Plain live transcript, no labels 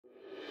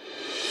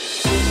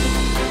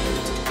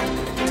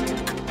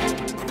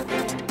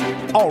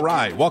All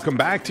right, welcome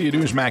back to your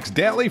Newsmax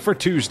Daily for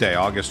Tuesday,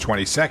 August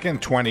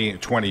 22nd,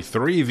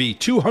 2023, the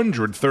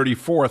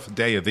 234th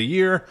day of the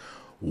year.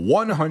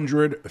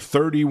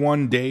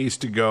 131 days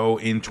to go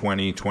in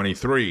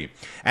 2023.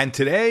 And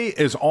today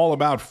is all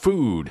about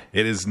food.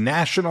 It is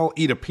National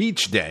Eat a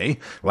Peach Day.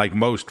 Like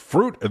most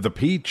fruit, the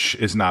peach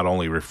is not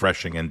only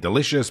refreshing and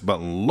delicious,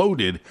 but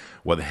loaded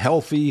with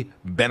healthy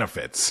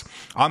benefits.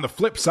 On the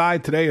flip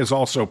side, today is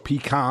also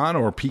Pecan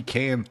or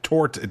Pecan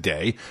Torte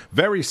Day.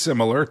 Very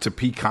similar to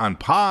pecan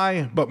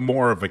pie, but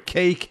more of a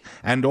cake.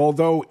 And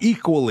although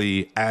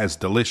equally as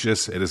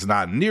delicious, it is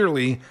not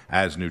nearly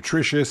as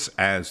nutritious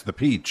as the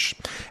peach.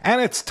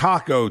 And it's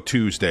Taco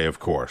Tuesday, of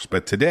course,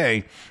 but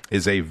today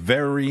is a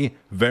very,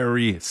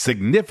 very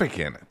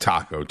significant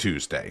Taco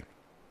Tuesday.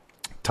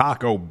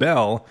 Taco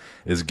Bell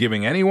is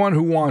giving anyone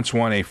who wants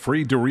one a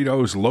free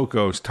Doritos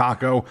Locos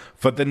taco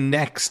for the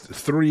next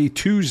 3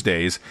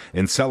 Tuesdays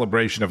in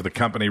celebration of the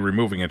company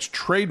removing its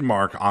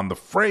trademark on the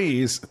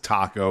phrase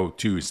Taco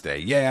Tuesday.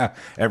 Yeah,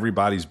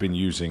 everybody's been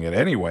using it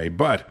anyway,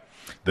 but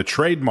the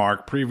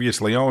trademark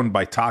previously owned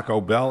by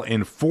Taco Bell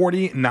in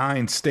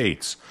 49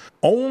 states.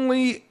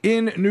 Only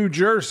in New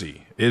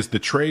Jersey is the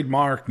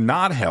trademark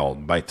not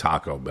held by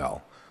Taco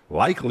Bell,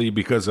 likely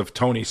because of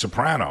Tony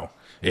Soprano,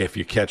 if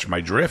you catch my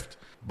drift.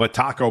 But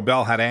Taco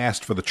Bell had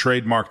asked for the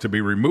trademark to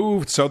be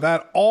removed so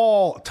that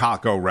all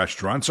taco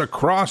restaurants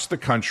across the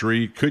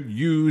country could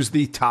use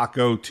the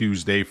Taco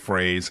Tuesday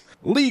phrase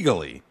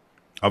legally.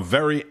 A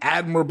very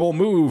admirable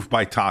move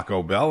by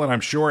Taco Bell, and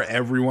I'm sure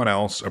everyone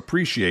else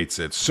appreciates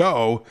it.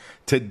 So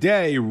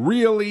today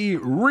really,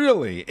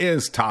 really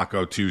is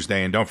Taco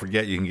Tuesday, and don't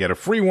forget you can get a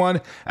free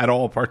one at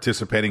all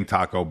participating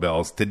Taco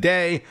Bells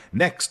today,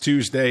 next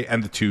Tuesday,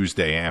 and the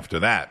Tuesday after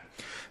that.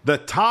 The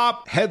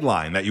top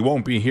headline that you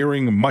won't be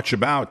hearing much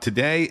about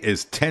today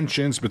is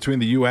tensions between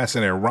the U.S.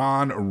 and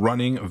Iran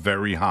running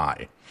very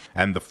high.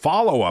 And the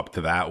follow-up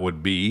to that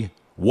would be,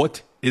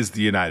 what is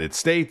the United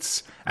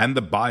States and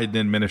the Biden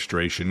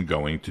administration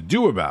going to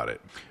do about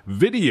it?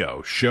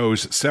 Video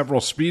shows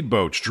several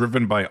speedboats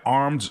driven by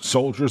armed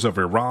soldiers of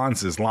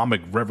Iran's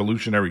Islamic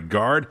Revolutionary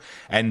Guard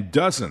and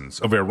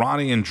dozens of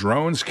Iranian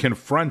drones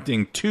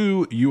confronting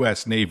 2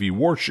 U.S. Navy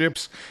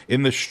warships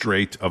in the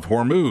Strait of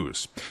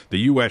Hormuz. The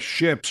U.S.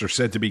 ships are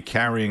said to be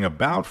carrying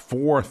about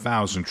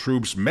 4,000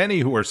 troops, many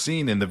who are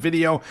seen in the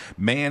video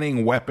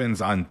manning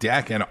weapons on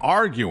deck and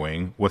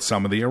arguing with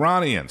some of the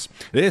Iranians.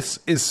 This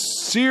is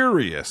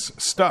serious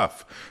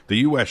stuff. The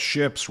U.S.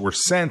 ships were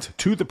sent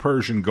to the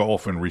Persian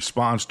Gulf in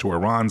response to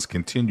Iran's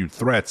continued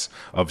threats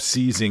of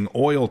seizing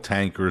oil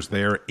tankers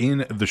there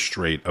in the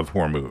Strait of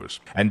Hormuz.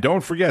 And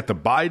don't forget, the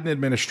Biden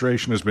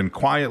administration has been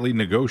quietly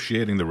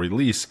negotiating the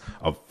release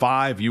of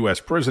 5 U.S.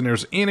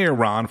 prisoners in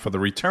Iran for the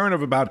return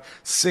of about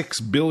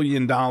 $6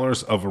 billion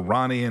of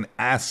Iranian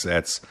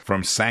assets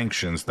from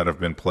sanctions that have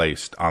been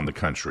placed on the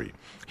country.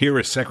 Here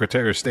is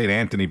Secretary of State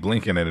Antony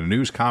Blinken at a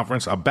news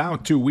conference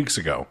about 2 weeks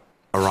ago.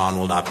 Iran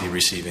will not be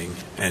receiving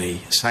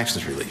any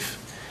sanctions relief.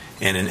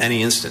 And in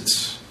any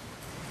instance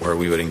where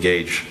we would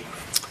engage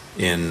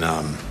in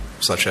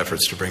such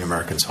efforts to bring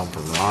Americans home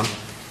from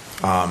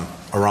Iran,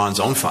 Iran's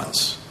own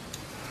funds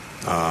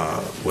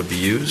would be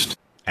used.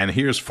 And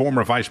here's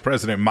former Vice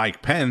President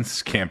Mike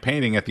Pence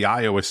campaigning at the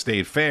Iowa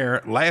State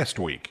Fair last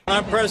week.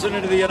 I'm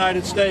President of the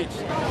United States.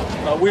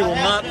 We will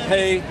not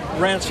pay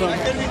ransom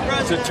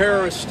to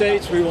terrorist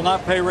states. We will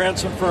not pay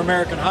ransom for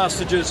American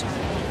hostages.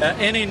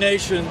 Any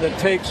nation that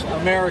takes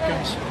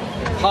Americans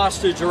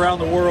hostage around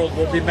the world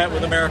will be met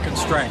with American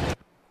strength.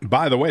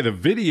 By the way, the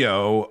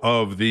video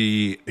of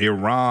the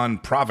Iran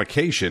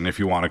provocation, if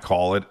you want to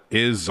call it,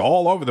 is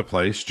all over the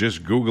place.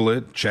 Just Google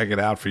it, check it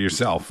out for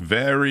yourself.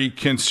 Very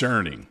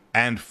concerning.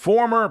 And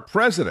former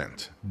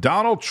President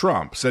Donald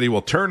Trump said he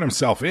will turn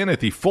himself in at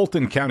the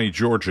Fulton County,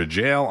 Georgia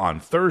jail on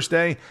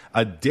Thursday,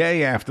 a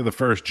day after the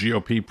first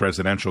GOP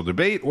presidential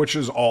debate, which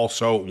is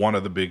also one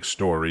of the big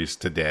stories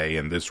today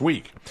and this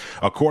week.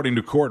 According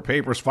to court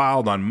papers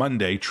filed on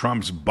Monday,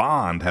 Trump's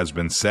bond has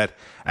been set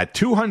at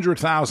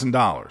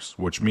 $200,000,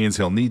 which means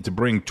he'll need to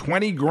bring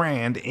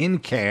 $20,000 in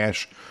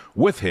cash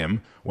with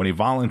him when he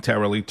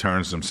voluntarily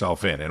turns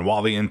himself in. And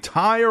while the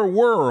entire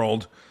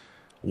world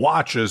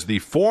watches the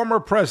former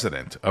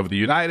president of the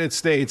United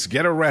States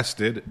get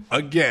arrested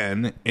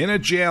again in a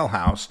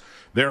jailhouse,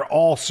 they're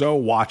also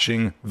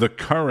watching the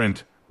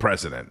current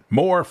president.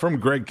 More from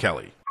Greg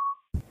Kelly.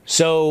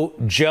 So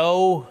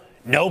Joe,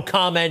 no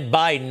comment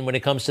Biden when it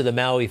comes to the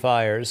Maui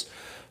fires.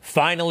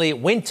 Finally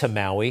went to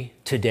Maui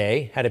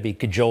today, had to be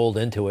cajoled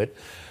into it.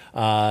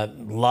 A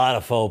lot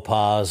of faux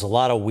pas, a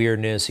lot of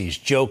weirdness. He's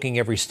joking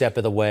every step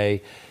of the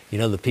way. You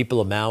know, the people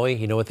of Maui,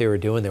 you know what they were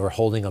doing? They were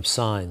holding up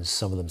signs.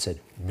 Some of them said,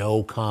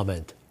 no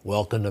comment,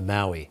 welcome to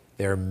Maui.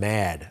 They're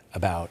mad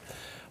about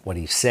what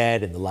he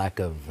said and the lack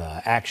of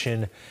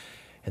action.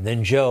 And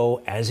then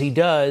Joe, as he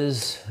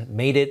does,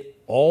 made it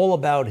all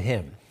about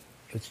him.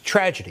 It's a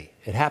tragedy.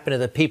 It happened to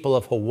the people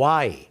of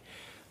Hawaii.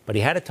 But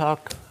he had to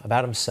talk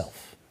about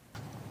himself.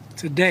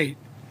 To date,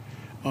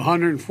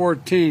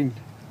 114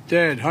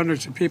 dead,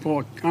 hundreds of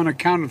people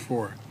unaccounted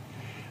for.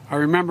 I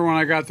remember when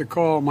I got the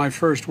call, my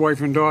first wife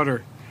and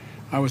daughter,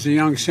 I was a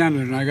young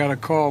senator, and I got a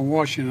call in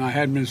Washington. I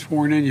hadn't been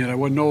sworn in yet. I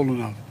wasn't old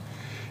enough.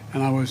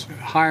 And I was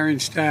hiring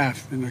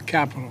staff in the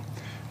Capitol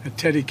at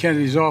Teddy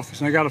Kennedy's office.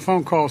 And I got a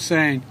phone call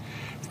saying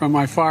from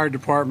my fire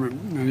department,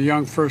 and a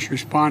young first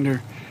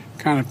responder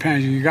kind of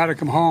panicked, "You got to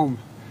come home.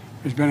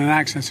 There's been an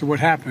accident." I said, "What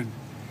happened?"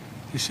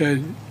 He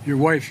said, "Your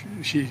wife,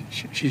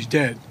 she's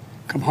dead.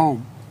 Come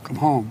home. Come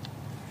home."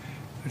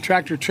 The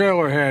tractor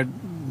trailer had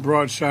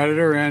broadsided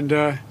her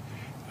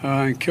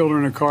and killed her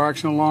in a car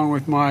accident along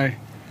with my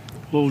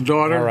little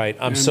daughter. All right.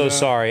 I'm so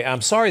sorry.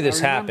 I'm sorry this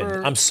happened.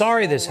 I'm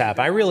sorry this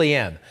happened. I really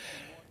am.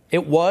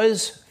 It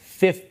was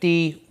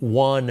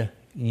 51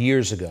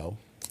 years ago.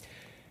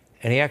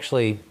 And he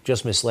actually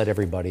just misled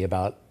everybody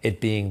about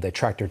it being the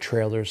tractor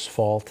trailer's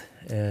fault.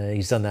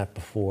 He's done that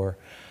before.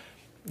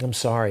 I'm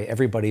sorry.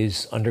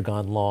 Everybody's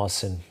undergone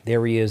loss. And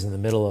there he is in the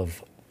middle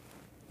of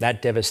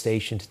that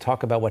devastation to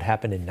talk about what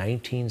happened in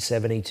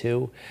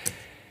 1972.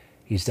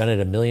 He's done it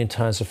a million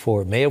times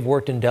before. It may have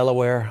worked in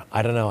Delaware.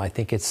 I don't know. I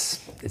think it's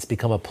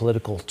become a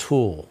political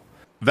tool.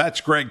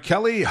 That's Greg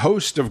Kelly,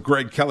 host of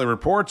Greg Kelly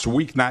Reports,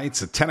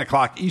 weeknights at 10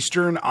 o'clock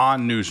Eastern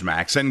on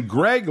Newsmax. And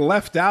Greg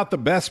left out the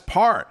best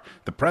part.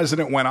 The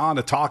president went on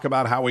to talk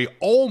about how he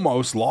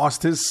almost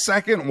lost his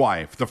second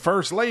wife, the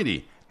First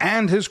Lady,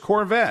 and his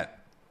Corvette.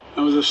 It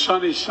was a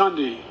sunny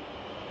Sunday,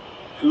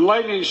 and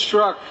lightning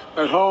struck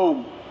at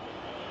home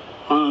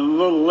on a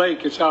little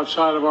lake. It's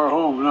outside of our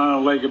home, not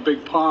a lake, a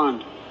big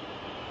pond,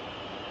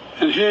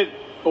 and hit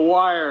a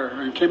wire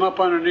and came up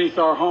underneath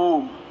our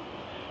home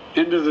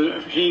into the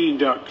heating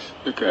ducts,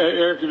 the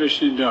air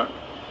conditioning duct.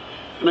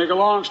 To make a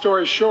long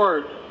story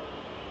short,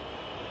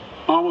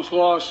 I almost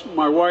lost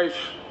my wife,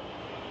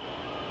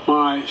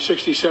 my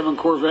 67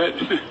 Corvette,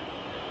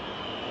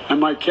 and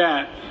my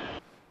cat.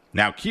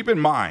 Now, keep in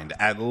mind,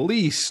 at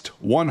least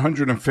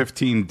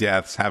 115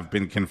 deaths have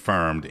been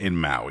confirmed in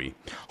Maui.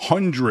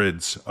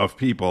 Hundreds of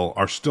people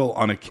are still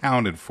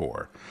unaccounted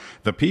for.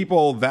 The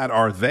people that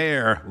are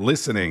there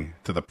listening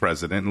to the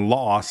president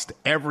lost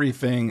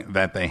everything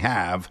that they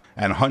have,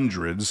 and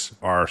hundreds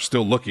are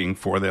still looking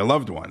for their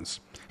loved ones.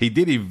 He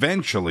did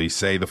eventually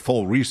say the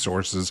full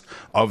resources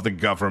of the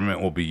government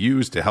will be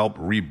used to help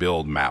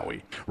rebuild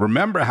Maui.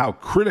 Remember how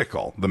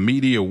critical the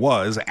media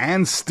was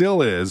and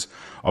still is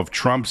of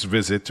Trump's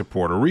visit to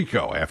Puerto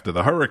Rico after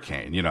the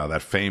hurricane. You know,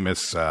 that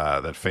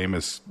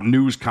famous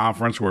news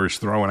conference where he's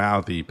throwing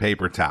out the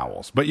paper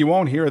towels. But you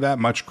won't hear that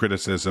much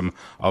criticism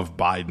of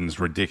Biden's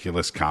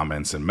ridiculous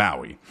comments in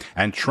Maui.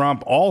 And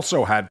Trump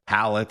also had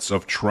pallets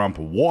of Trump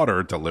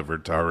water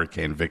delivered to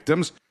hurricane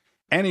victims.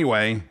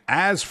 Anyway,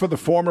 as for the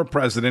former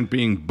president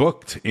being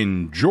booked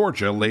in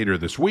Georgia later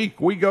this week,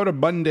 we go to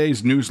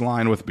Monday's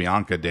Newsline with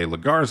Bianca De La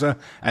Garza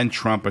and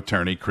Trump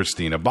attorney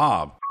Christina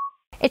Bobb.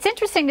 It's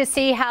interesting to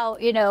see how,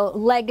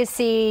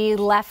 legacy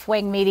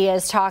left-wing media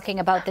is talking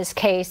about this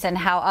case and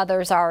how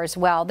others are as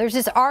well. There's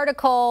this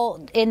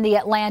article in The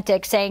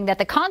Atlantic saying that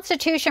the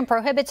Constitution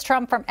prohibits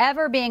Trump from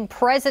ever being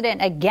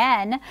president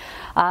again,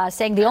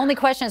 saying the only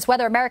question is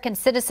whether American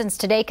citizens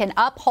today can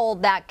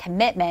uphold that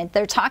commitment.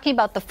 They're talking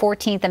about the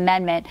 14th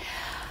Amendment.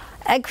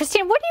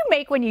 Christine, what do you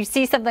make when you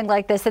see something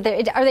like this? Are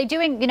they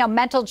doing,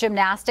 mental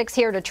gymnastics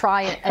here to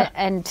try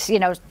and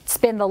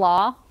spin the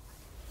law?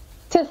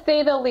 To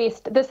say the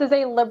least, this is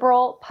a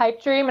liberal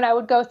pipe dream, and I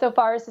would go so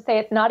far as to say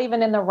it's not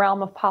even in the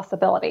realm of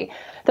possibility.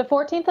 The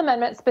 14th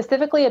Amendment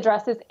specifically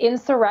addresses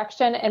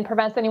insurrection and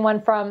prevents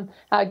anyone from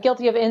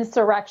guilty of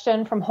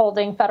insurrection from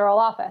holding federal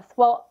office.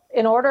 Well,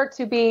 in order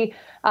to be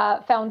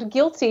found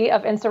guilty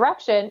of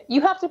insurrection,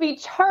 you have to be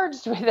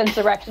charged with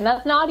insurrection.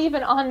 That's not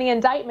even on the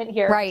indictment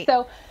here. Right.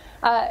 So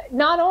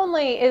not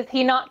only is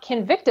he not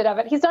convicted of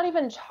it, he's not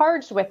even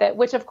charged with it,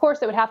 which, of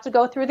course, it would have to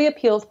go through the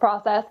appeals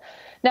process.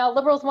 Now,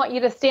 liberals want you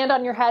to stand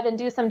on your head and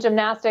do some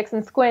gymnastics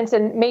and squint,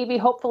 and maybe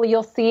hopefully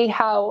you'll see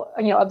how,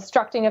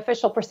 obstructing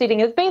official proceeding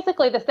is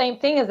basically the same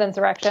thing as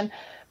insurrection,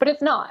 but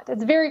it's not.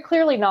 It's very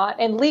clearly not.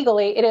 And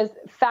legally, it is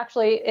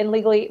factually and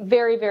legally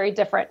very, very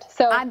different.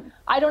 So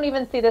I don't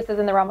even see this as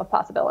in the realm of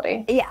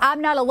possibility. Yeah, I'm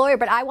not a lawyer,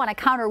 but I want to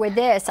counter with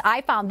this. I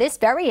found this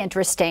very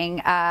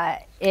interesting.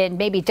 And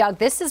maybe, Doug,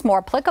 this is more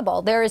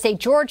applicable. There is a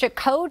Georgia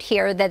code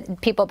here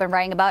that people have been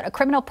writing about, a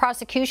criminal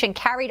prosecution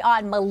carried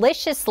on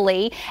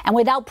maliciously and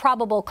without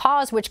probable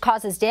cause, which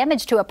causes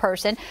damage to a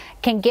person,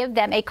 can give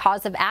them a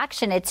cause of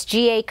action. It's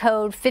GA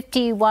code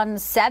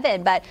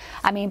 517. But,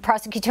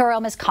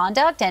 prosecutorial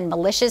misconduct and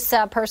malicious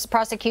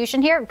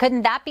prosecution here,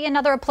 couldn't that be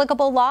another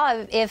applicable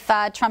law if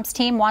Trump's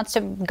team wants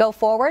to go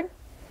forward?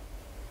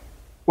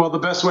 Well, the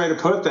best way to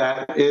put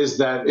that is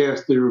that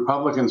if the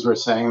Republicans were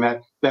saying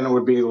that, then it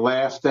would be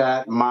laughed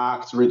at,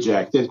 mocked,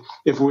 rejected.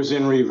 If it was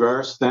in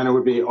reverse, then it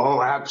would be,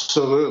 oh,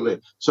 absolutely.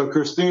 So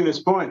Christina's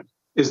point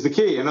is the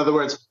key. In other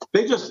words,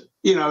 they just,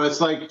 it's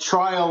like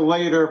trial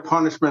later,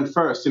 punishment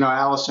first,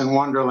 Alice in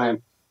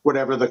Wonderland,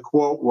 whatever the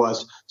quote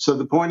was. So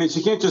the point is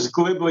you can't just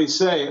glibly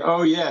say,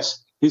 oh,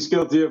 yes, he's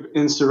guilty of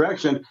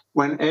insurrection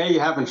when A,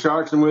 you haven't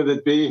charged him with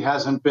it, B,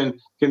 hasn't been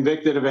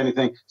convicted of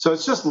anything. So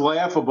it's just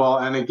laughable.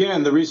 And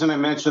again, the reason I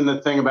mentioned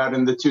the thing about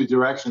in the two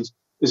directions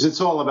is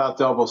it's all about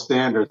double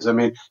standards. I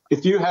mean,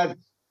 if you had,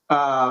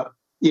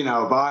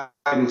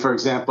 Biden, for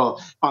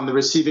example, on the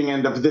receiving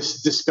end of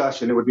this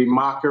discussion, it would be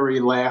mockery,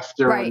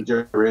 laughter, and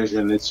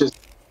derision. It's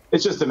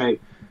just amazing.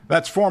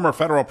 That's former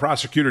federal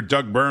prosecutor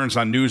Doug Burns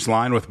on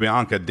Newsline with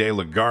Bianca De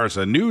La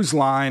Garza.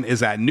 Newsline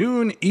is at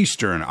noon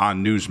Eastern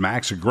on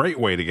Newsmax, a great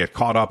way to get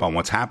caught up on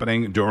what's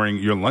happening during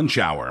your lunch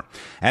hour.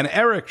 And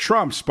Eric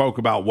Trump spoke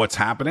about what's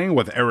happening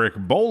with Eric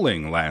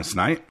Bolling last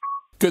night.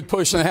 Good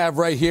push to have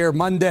right here.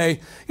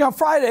 Monday,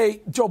 Friday,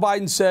 Joe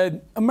Biden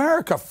said,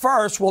 America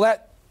first. Well,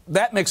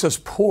 that makes us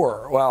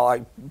poor.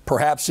 Well,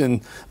 perhaps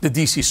in the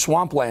D.C.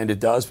 swampland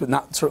it does, but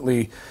not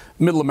certainly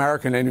middle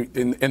American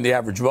and the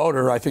average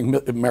voter. I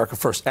think America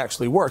First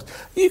actually worked.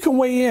 You can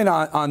weigh in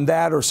on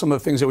that or some of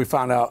the things that we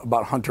found out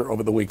about Hunter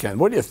over the weekend.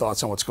 What are your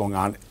thoughts on what's going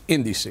on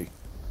in D.C.?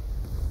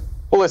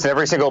 Well, listen,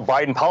 every single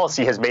Biden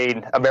policy has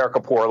made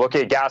America poor. Look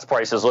at gas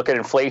prices. Look at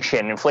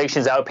inflation.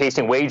 Inflation's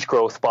outpacing wage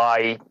growth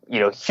by,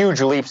 huge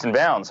leaps and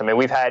bounds. I mean,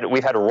 we've had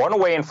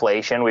runaway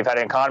inflation. We've had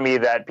an economy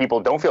that people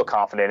don't feel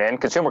confident in.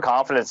 Consumer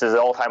confidence is at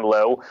all-time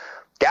low.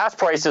 Gas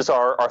prices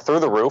are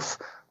through the roof.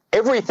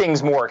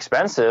 Everything's more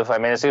expensive. I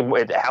mean,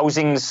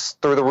 housing's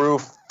through the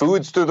roof.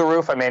 Food's through the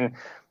roof. I mean,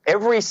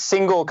 every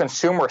single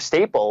consumer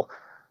staple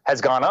has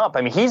gone up.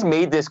 I mean, he's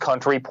made this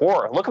country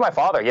poor. Look at my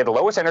father. He had the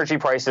lowest energy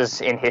prices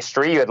in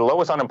history. You had the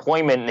lowest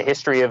unemployment in the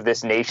history of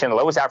this nation, the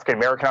lowest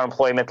African-American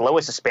unemployment, the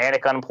lowest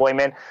Hispanic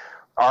unemployment.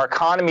 Our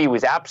economy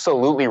was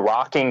absolutely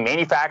rocking.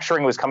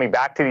 Manufacturing was coming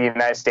back to the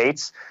United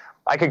States.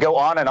 I could go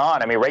on and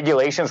on. I mean,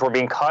 regulations were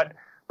being cut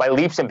by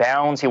leaps and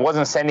bounds. He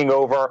wasn't sending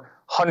over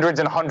hundreds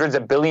and hundreds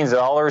of billions of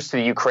dollars to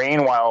the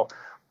Ukraine while,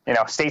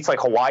 states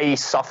like Hawaii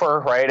suffer,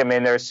 right? I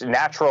mean, there's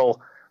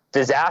natural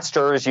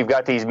disasters. You've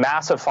got these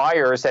massive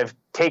fires that have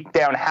taken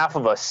down half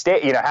of a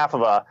state,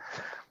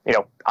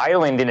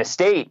 island in a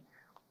state,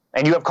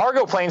 and you have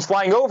cargo planes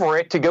flying over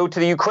it to go to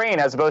the Ukraine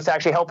as opposed to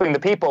actually helping the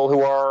people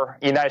who are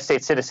United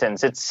States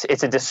citizens. It's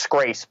a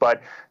disgrace,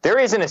 but there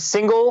isn't a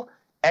single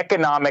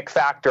economic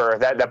factor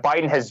that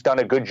Biden has done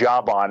a good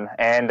job on.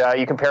 And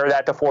you compare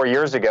that to 4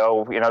 years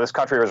ago, this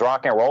country was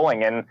rocking and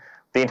rolling and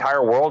the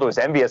entire world was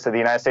envious of the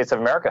United States of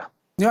America.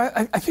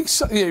 I think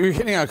you're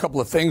hitting on a couple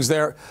of things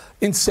there.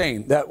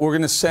 Insane that we're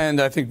going to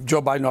send, I think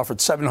Joe Biden offered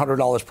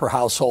 $700 per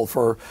household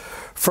for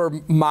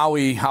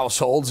Maui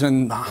households.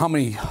 And how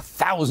many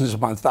thousands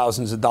upon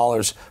thousands of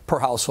dollars per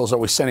household are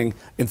we sending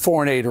in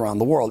foreign aid around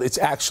the world? It's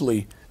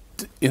actually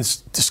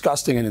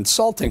disgusting and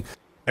insulting.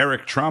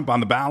 Eric Trump on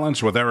the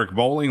balance with Eric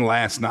Bolling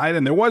last night.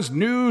 And there was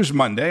news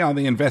Monday on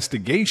the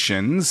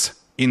investigations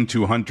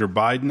into Hunter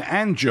Biden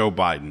and Joe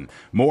Biden.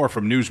 More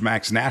from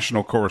Newsmax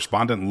national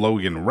correspondent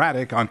Logan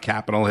Raddick on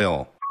Capitol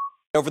Hill.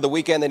 Over the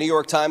weekend, the New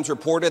York Times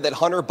reported that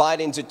Hunter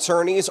Biden's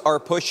attorneys are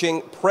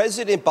pushing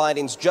President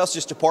Biden's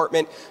Justice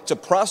Department to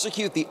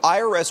prosecute the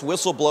IRS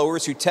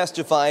whistleblowers who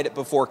testified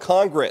before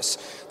Congress.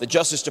 The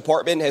Justice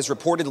Department has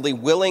reportedly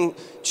willing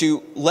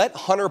to let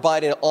Hunter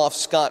Biden off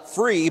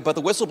scot-free, but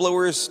the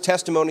whistleblowers'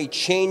 testimony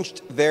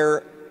changed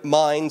their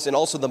minds and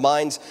also the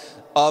minds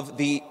of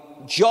the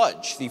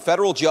judge, the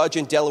federal judge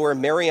in Delaware,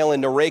 Mary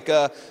Ellen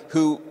Noreika,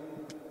 who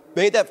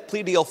made that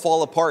plea deal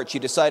fall apart. She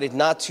decided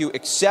not to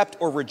accept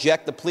or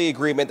reject the plea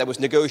agreement that was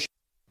negotiated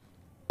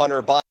with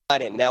Hunter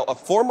Biden. Now, a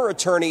former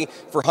attorney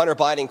for Hunter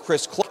Biden,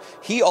 Chris Clark,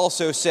 he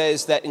also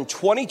says that in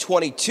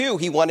 2022,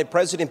 he wanted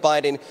President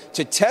Biden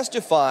to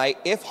testify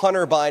if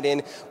Hunter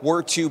Biden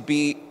were to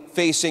be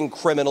facing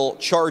criminal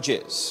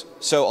charges.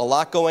 So a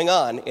lot going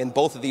on in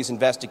both of these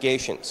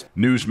investigations.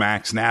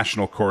 Newsmax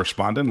national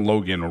correspondent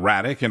Logan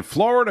Raddick and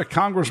Florida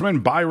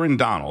Congressman Byron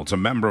Donalds, a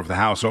member of the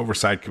House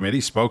Oversight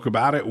Committee, spoke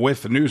about it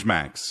with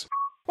Newsmax.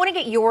 I want to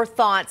get your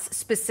thoughts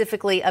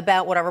specifically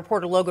about what our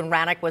reporter Logan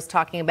Raddick was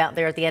talking about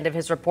there at the end of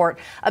his report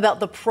about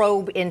the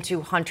probe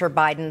into Hunter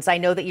Biden's. I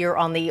know that you're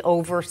on the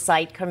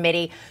Oversight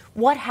Committee.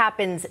 What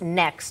happens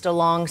next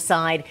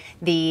alongside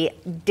the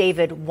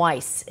David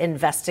Weiss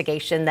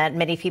investigation that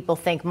many people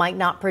think might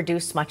not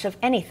produce much of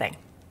anything?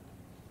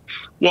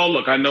 Well,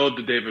 look, I know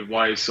the David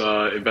Weiss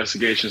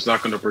investigation is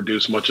not going to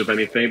produce much of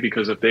anything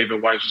because if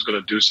David Weiss was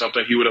going to do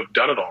something, he would have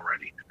done it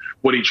already.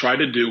 What he tried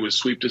to do was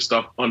sweep this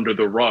stuff under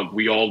the rug.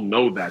 We all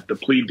know that. The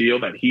plea deal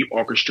that he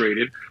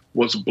orchestrated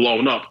was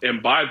blown up.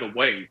 And by the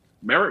way,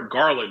 Merrick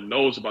Garland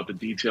knows about the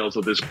details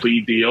of this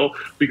plea deal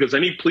because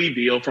any plea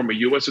deal from a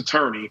U.S.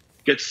 attorney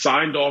gets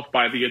signed off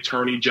by the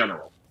attorney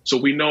general. So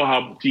we know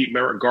how deep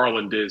Merrick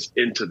Garland is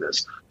into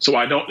this. So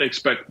I don't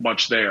expect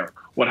much there.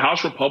 What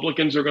House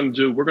Republicans are going to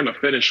do, we're going to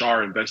finish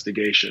our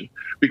investigation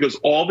because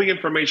all the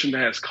information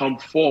that has come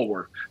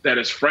forward that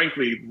has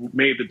frankly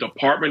made the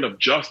Department of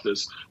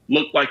Justice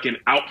look like an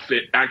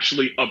outfit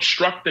actually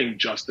obstructing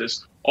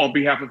justice on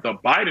behalf of the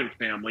Biden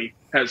family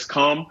has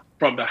come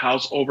from the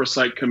House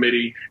Oversight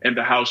Committee and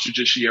the House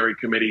Judiciary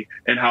Committee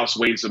and House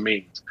Ways and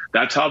Means.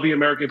 That's how the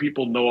American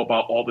people know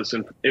about all this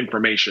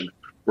information.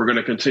 We're going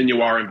to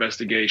continue our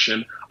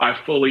investigation. I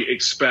fully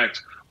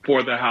expect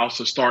for the House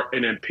to start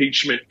an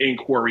impeachment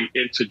inquiry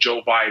into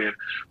Joe Biden,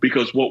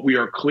 because what we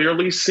are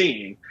clearly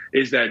seeing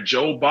is that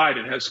Joe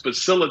Biden has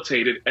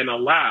facilitated and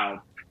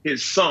allowed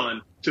his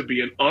son to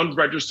be an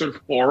unregistered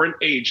foreign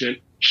agent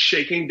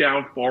shaking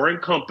down foreign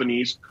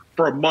companies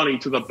for money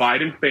to the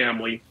Biden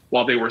family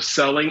while they were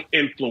selling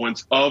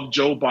influence of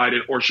Joe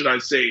Biden, or should I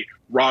say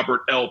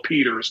Robert L.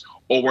 Peters,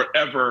 or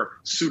whatever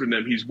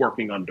pseudonym he's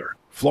working under.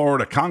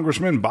 Florida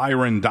Congressman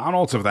Byron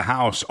Donalds of the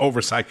House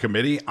Oversight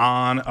Committee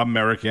on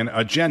American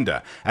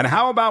Agenda. And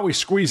how about we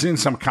squeeze in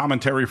some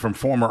commentary from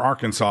former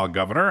Arkansas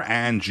governor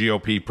and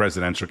GOP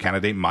presidential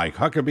candidate Mike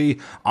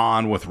Huckabee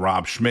on with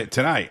Rob Schmitt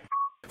tonight.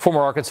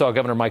 Former Arkansas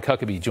Governor Mike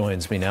Huckabee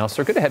joins me now.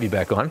 Sir, good to have you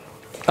back on.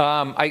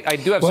 I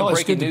do have some breaking news. Well,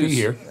 it's good to be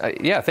here.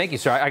 Yeah, thank you,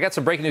 sir. I got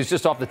some breaking news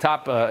just off the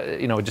top.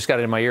 Just got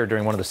it in my ear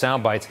during one of the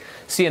sound bites.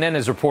 CNN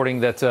is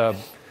reporting that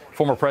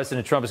former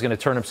President Trump is going to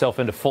turn himself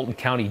into Fulton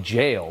County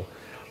Jail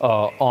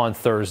on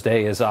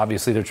Thursday, as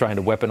obviously they're trying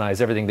to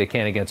weaponize everything they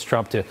can against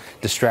Trump to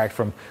distract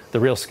from the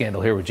real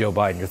scandal here with Joe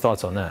Biden. Your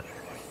thoughts on that?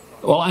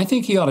 Well, I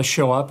think he ought to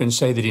show up and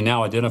say that he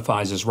now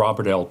identifies as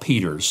Robert L.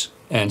 Peters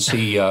and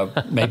see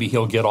maybe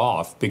he'll get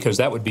off, because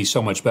that would be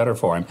so much better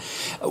for him.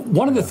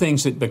 One of the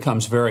things that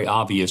becomes very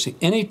obvious,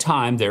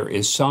 anytime there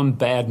is some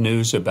bad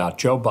news about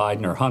Joe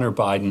Biden or Hunter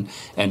Biden,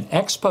 an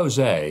expose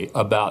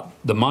about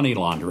the money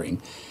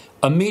laundering,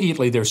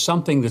 immediately there's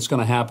something that's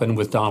going to happen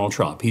with Donald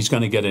Trump. He's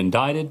going to get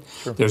indicted.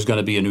 Sure. There's going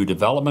to be a new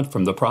development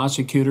from the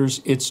prosecutors.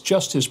 It's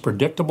just as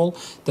predictable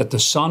that the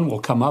sun will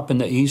come up in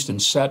the east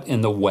and set in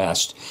the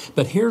west.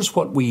 But here's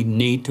what we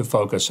need to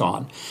focus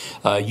on.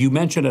 You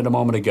mentioned it a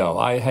moment ago.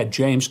 I had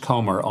James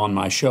Comer on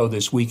my show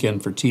this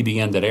weekend for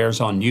TBN that airs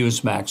on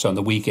Newsmax on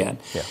the weekend.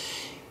 Yeah.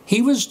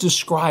 He was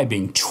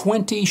describing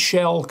 20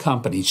 shell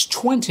companies,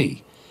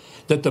 20,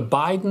 that the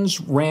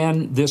Bidens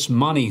ran this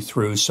money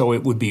through so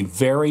it would be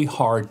very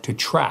hard to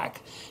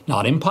track.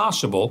 Not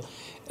impossible.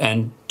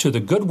 And to the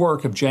good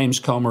work of James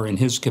Comer and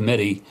his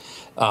committee,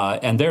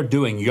 and they're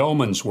doing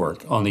yeoman's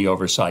work on the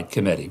Oversight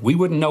Committee. We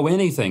wouldn't know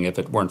anything if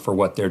it weren't for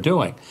what they're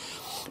doing.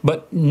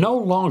 But no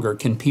longer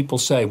can people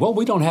say, well,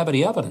 we don't have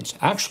any evidence.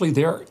 Actually,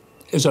 there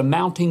is a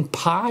mounting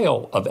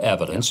pile of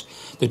evidence,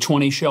 the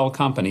 20 shell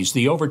companies,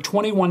 the over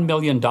 $21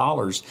 million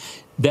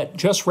that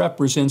just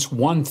represents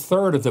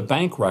 1/3 of the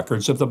bank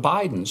records of the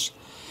Bidens.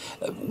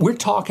 We're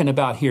talking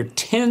about here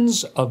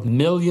tens of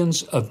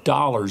millions of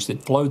dollars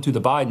that flowed through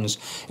the Bidens.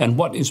 And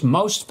what is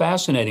most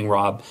fascinating,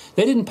 Rob,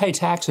 they didn't pay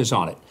taxes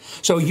on it.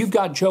 So you've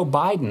got Joe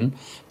Biden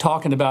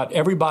talking about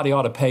everybody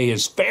ought to pay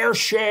his fair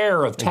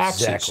share of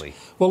taxes. Exactly.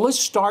 Well, let's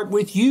start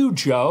with you,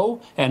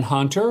 Joe and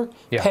Hunter.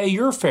 Yeah. Pay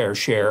your fair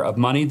share of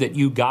money that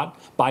you got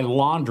by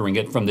laundering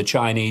it from the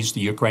Chinese,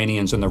 the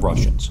Ukrainians, and the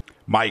Russians.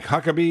 Mike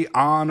Huckabee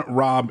on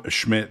Rob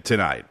Schmitt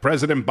tonight.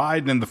 President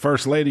Biden and the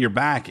First Lady are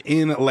back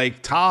in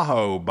Lake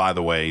Tahoe, by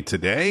the way,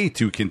 today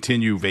to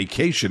continue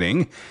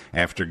vacationing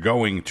after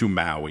going to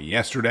Maui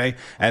yesterday.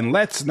 And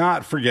let's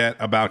not forget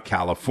about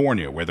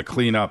California, where the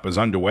cleanup is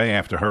underway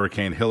after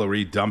Hurricane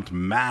Hillary dumped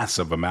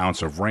massive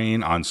amounts of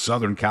rain on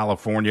Southern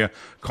California,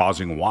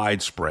 causing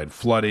widespread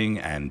flooding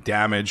and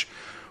damage.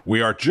 We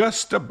are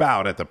just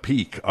about at the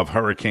peak of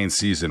hurricane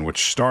season,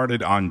 which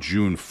started on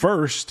June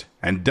 1st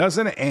and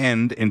doesn't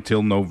end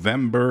until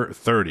November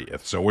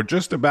 30th. So we're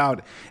just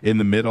about in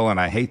the middle, and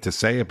I hate to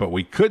say it, but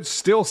we could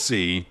still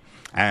see,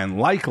 and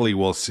likely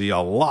will see, a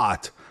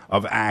lot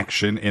of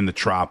action in the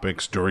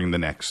tropics during the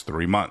next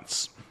 3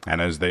 months.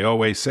 And as they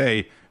always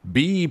say,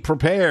 be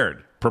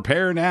prepared.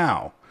 Prepare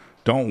now.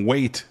 Don't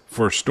wait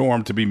for a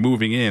storm to be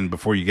moving in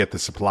before you get the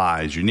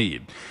supplies you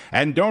need.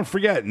 And don't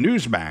forget,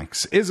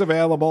 Newsmax is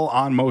available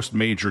on most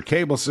major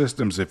cable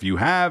systems. If you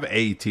have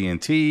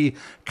AT&T,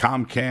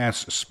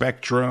 Comcast,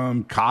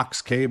 Spectrum,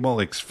 Cox Cable,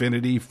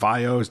 Xfinity,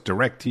 Fios,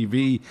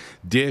 DirecTV,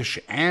 Dish,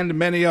 and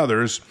many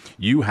others,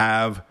 you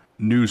have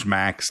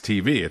Newsmax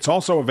TV. It's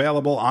also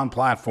available on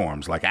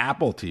platforms like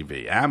Apple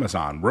TV,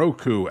 Amazon,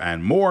 Roku,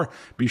 and more.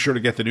 Be sure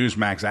to get the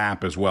Newsmax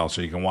app as well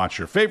so you can watch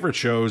your favorite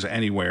shows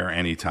anywhere,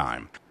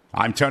 anytime.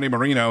 I'm Tony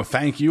Marino.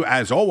 Thank you,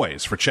 as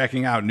always, for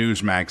checking out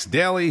Newsmax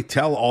Daily.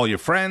 Tell all your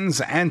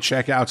friends and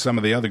check out some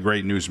of the other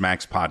great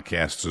Newsmax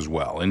podcasts as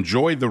well.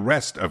 Enjoy the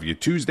rest of your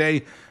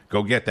Tuesday.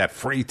 Go get that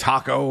free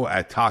taco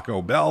at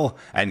Taco Bell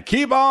and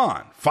keep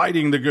on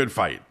fighting the good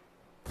fight.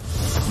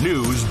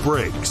 News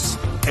breaks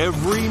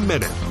every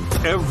minute,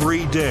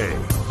 every day.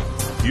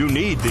 You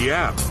need the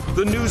app,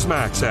 the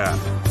Newsmax app.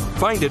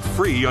 Find it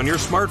free on your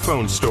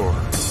smartphone store.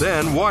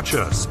 Then watch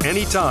us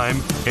anytime,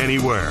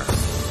 anywhere.